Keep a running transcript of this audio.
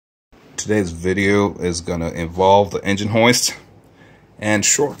Today's video is going to involve the engine hoist, and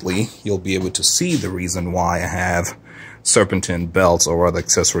shortly you'll be able to see the reason why I have serpentine belts or other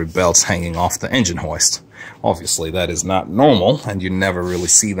accessory belts hanging off the engine hoist. Obviously that is not normal and you never really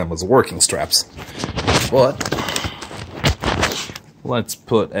see them as working straps, but let's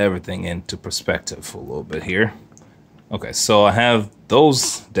put everything into perspective for a little bit here. Okay, so I have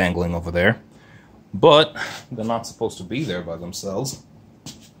those dangling over there, but they're not supposed to be there by themselves.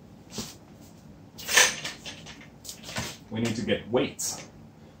 We need to get weights.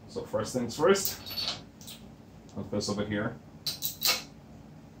 So first things first, put this over here.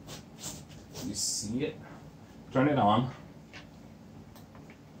 You see it? Turn it on.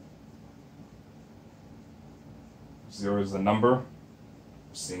 0 is the number.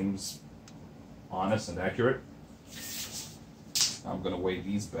 Seems honest and accurate. I'm going to weigh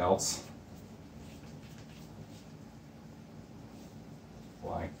these belts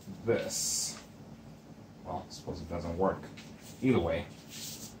like this. Well, I suppose it doesn't work. Either way.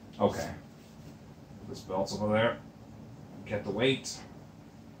 Okay. This belt's over there. Get the weight.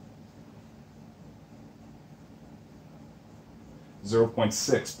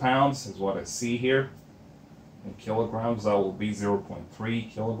 0.6 pounds is what I see here. In kilograms, that will be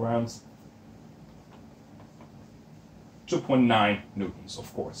 0.3 kilograms. 2.9 newtons,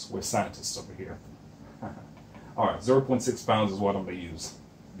 of course. We're scientists over here. Alright, 0.6 pounds is what I'm going to use,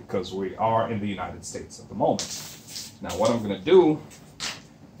 because we are in the United States at the moment. Now what I'm going to do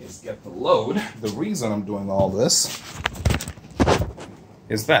is get the load. The reason I'm doing all this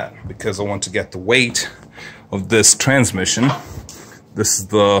is that because I want to get the weight of this transmission. This is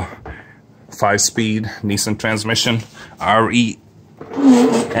the 5-speed Nissan transmission, RE5A.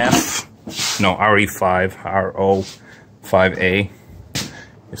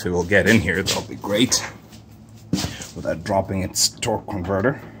 If it will get in here, that'll be great, without dropping its torque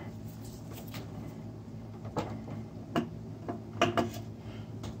converter.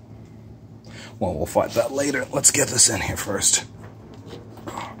 Well, we'll fight that later. Let's get this in here first.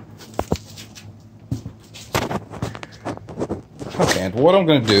 Okay, and what I'm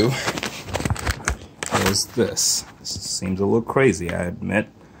going to do is this. This seems a little crazy, I admit.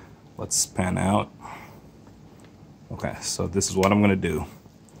 Let's pan out. Okay, so this is what I'm going to do.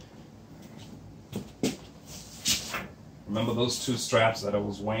 Remember those two straps that I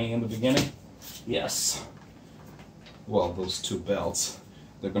was weighing in the beginning? Yes. Well, those two belts,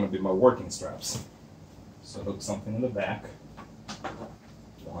 they're going to be my working straps. So hook something in the back.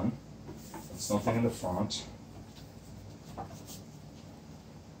 One. And something in the front.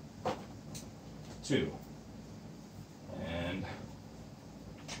 Two. And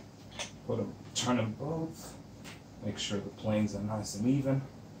turn them both. Make sure the planes are nice and even.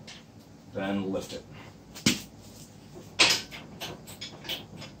 Then lift it.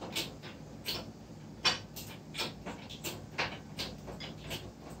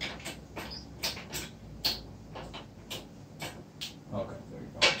 Okay, there you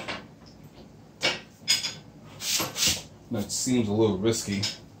go. Now it seems a little risky,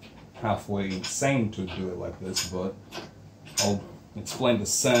 halfway insane to do it like this, but I'll explain the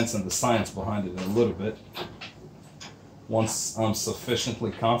sense and the science behind it in a little bit. Once I'm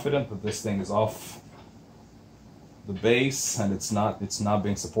sufficiently confident that this thing is off the base and it's not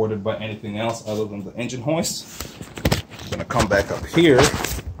being supported by anything else other than the engine hoist, I'm gonna come back up here,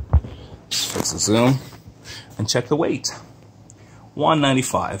 just fix the zoom, and check the weight.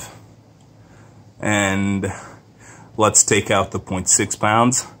 195. And let's take out the 0.6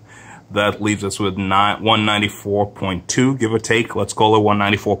 pounds. That leaves us with 194.2, give or take. Let's call it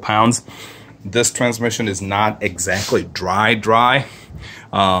 194 pounds. This transmission is not exactly dry.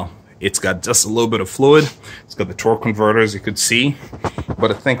 It's got just a little bit of fluid. It's got the torque converter, as you could see.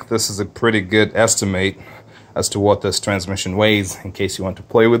 But I think this is a pretty good estimate as to what this transmission weighs, in case you want to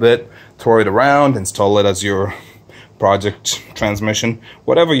play with it, throw it around, install it as your project transmission,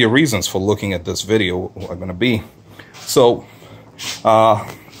 whatever your reasons for looking at this video are going to be. So,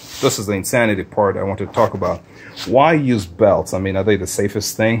 this is the insanity part I want to talk about. Why use belts? I mean, are they the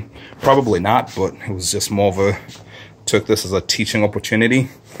safest thing? Probably not, but it was just more of a, took this as a teaching opportunity.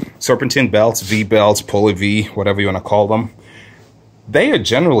 Serpentine belts, V-belts, pulley V, whatever you want to call them, they are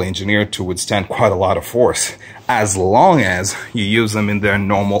generally engineered to withstand quite a lot of force, as long as you use them in their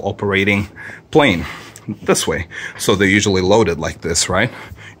normal operating plane, this way. So they're usually loaded like this, right?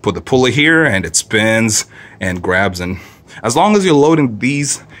 Put the pulley here and it spins and grabs, and as long as you're loading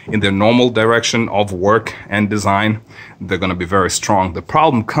these in their normal direction of work and design, they're going to be very strong. The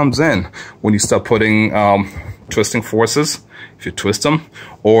problem comes in when you start putting twisting forces, if you twist them,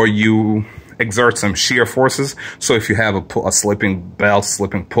 or you exert some shear forces. So if you have a slipping belt,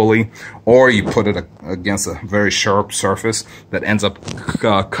 slipping pulley, or you put it against a very sharp surface that ends up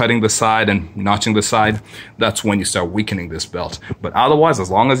cutting the side and notching the side, that's when you start weakening this belt. But otherwise, as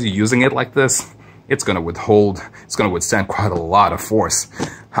long as you're using it like this, it's going to withstand quite a lot of force.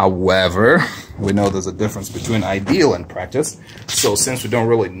 However, we know there's a difference between ideal and practice. So since we don't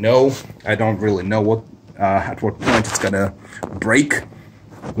really know, I don't really know what at what point it's going to break.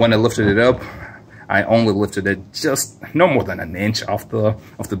 When I lifted it up, I only lifted it just no more than an inch off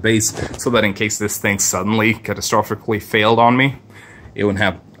the base, so that in case this thing suddenly catastrophically failed on me, it wouldn't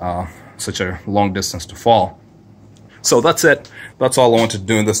have such a long distance to fall. So that's it. That's all I wanted to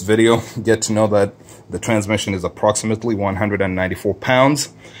do in this video. Get to know that the transmission is approximately 194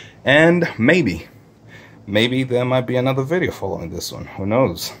 pounds, and maybe there might be another video following this one. Who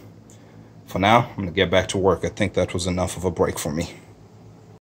knows? For now, I'm gonna get back to work. I think that was enough of a break for me.